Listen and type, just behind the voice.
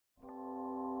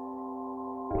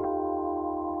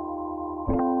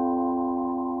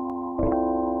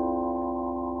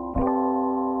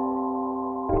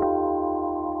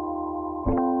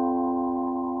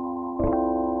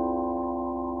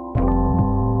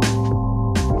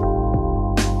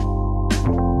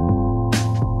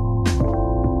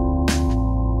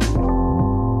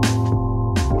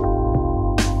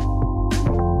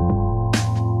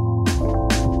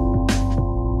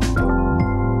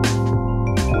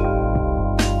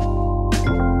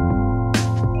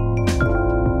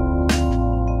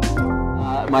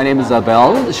My name is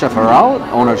Abel Shafarao,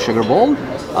 owner of SugarBowl.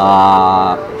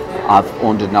 I've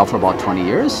owned it now for about 20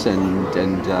 years, and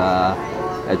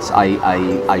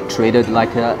I trade it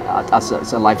like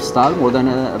as a lifestyle more than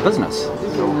a business.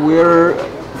 We're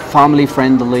family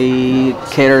friendly,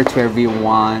 cater to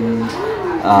everyone,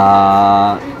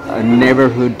 a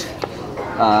neighborhood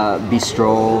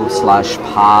bistro slash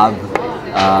pub.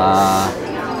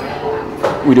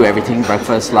 We do everything: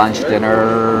 breakfast, lunch,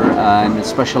 dinner, and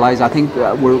specialize. I think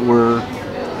we're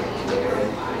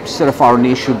sort of our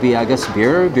niche should be, I guess,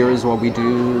 beer. Beer is what we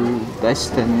do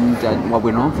best and what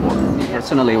we're known for.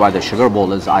 Personally, why the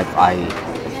SugarBowl is, I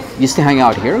used to hang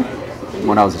out here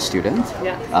when I was a student,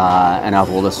 and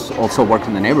I've also worked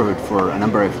in the neighborhood for a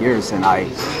number of years, and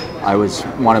I was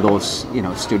one of those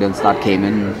students that came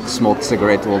in, smoked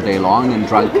cigarette all day long, and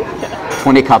drank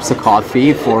 20 cups of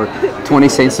coffee for 20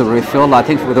 cents a refill. I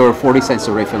think there were 40 cents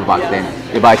a refill back then.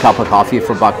 You buy a cup of coffee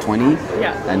for $1.20,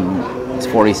 and it's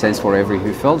 40 cents for every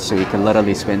refill, so you can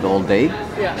literally spend all day,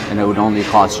 and it would only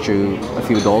cost you a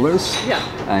few dollars,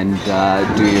 and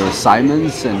do your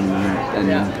assignments and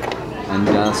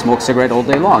smoke cigarette all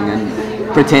day long and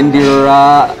pretend you're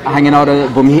hanging out at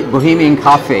a Bohemian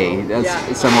cafe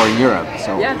somewhere in Europe.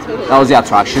 So that was the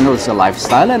attraction. It was a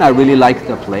lifestyle, and I really liked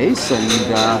the place. And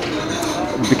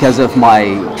because of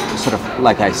my sort of,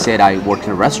 like I said, I worked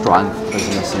in a restaurant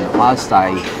business in the past. I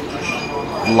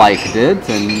liked it,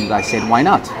 and I said, why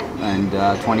not? And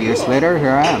 20 years later,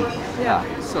 here I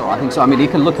am. So I think so. I mean, you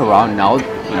can look around now.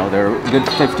 There are a good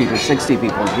 50 to 60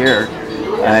 people here,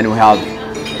 and we have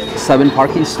 7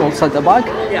 parking stalls at the back.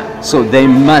 So they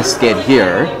must get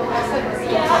here.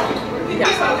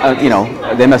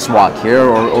 They must walk here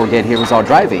or get here without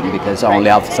driving, because I only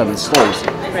have 7 stalls.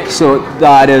 So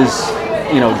that is,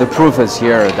 the proof is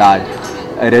here that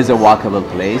it is a walkable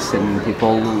place, and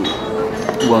people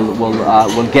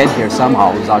will get here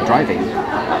somehow without driving.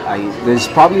 There's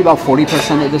probably about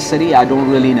 40% of the city I don't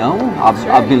really know.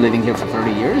 I've been living here for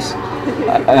 30 years,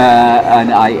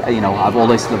 and I've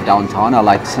always lived downtown. I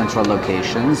like central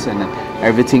locations, and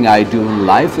everything I do in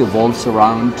life evolves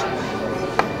around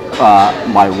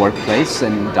my workplace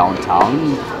and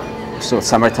downtown. So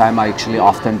summertime, I actually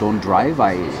often don't drive.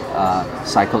 I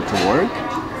cycle to work.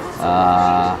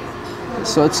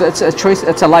 So it's a choice.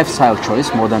 It's a lifestyle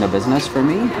choice more than a business for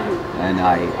me, and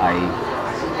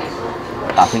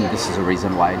I think this is the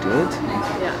reason why I do it.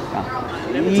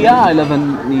 Yeah, I live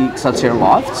in the Excelsior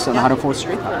Lofts on 104th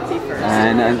Street,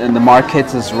 and the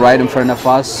market is right in front of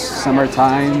us.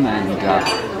 Summertime, and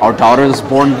our daughter is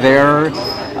born there,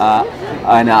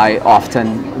 and I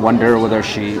often wonder whether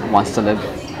she wants to live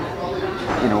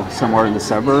somewhere in the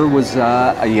suburb with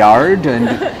a yard, and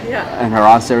her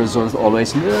answer is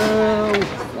always no.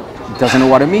 Doesn't know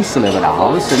what it means to live in a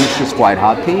house, and she's quite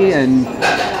happy, and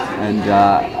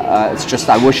it's just,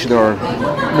 I wish there were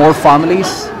more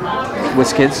families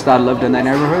with kids that lived in that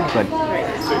neighborhood, but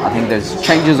I think there's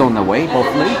changes on the way,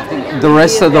 hopefully. The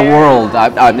rest of the world,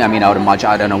 I mean, I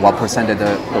don't know what percent of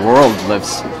the world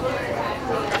lives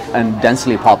in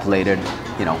densely populated,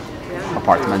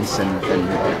 apartments and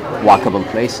walkable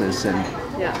places, and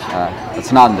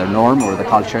it's not the norm or the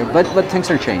culture, but things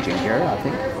are changing here, I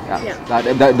think.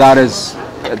 That is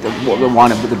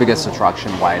one of the biggest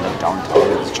attraction why I live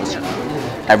downtown. It's just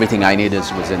everything I need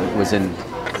is within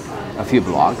a few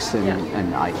blocks, and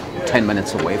 10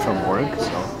 minutes away from work.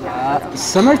 So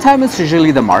summertime is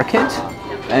usually the market,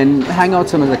 and hang out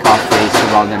some of the cafes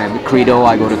around the Credo.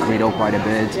 I go to Credo quite a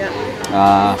bit.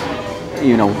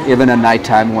 Even at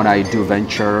nighttime when I do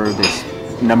venture, there's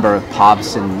a number of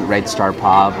pubs in Red Star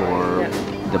Pub or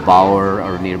the Bower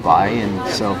or nearby, and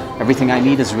so everything I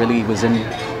need is really within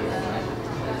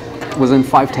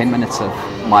 5-10 minutes of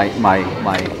my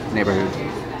neighborhood.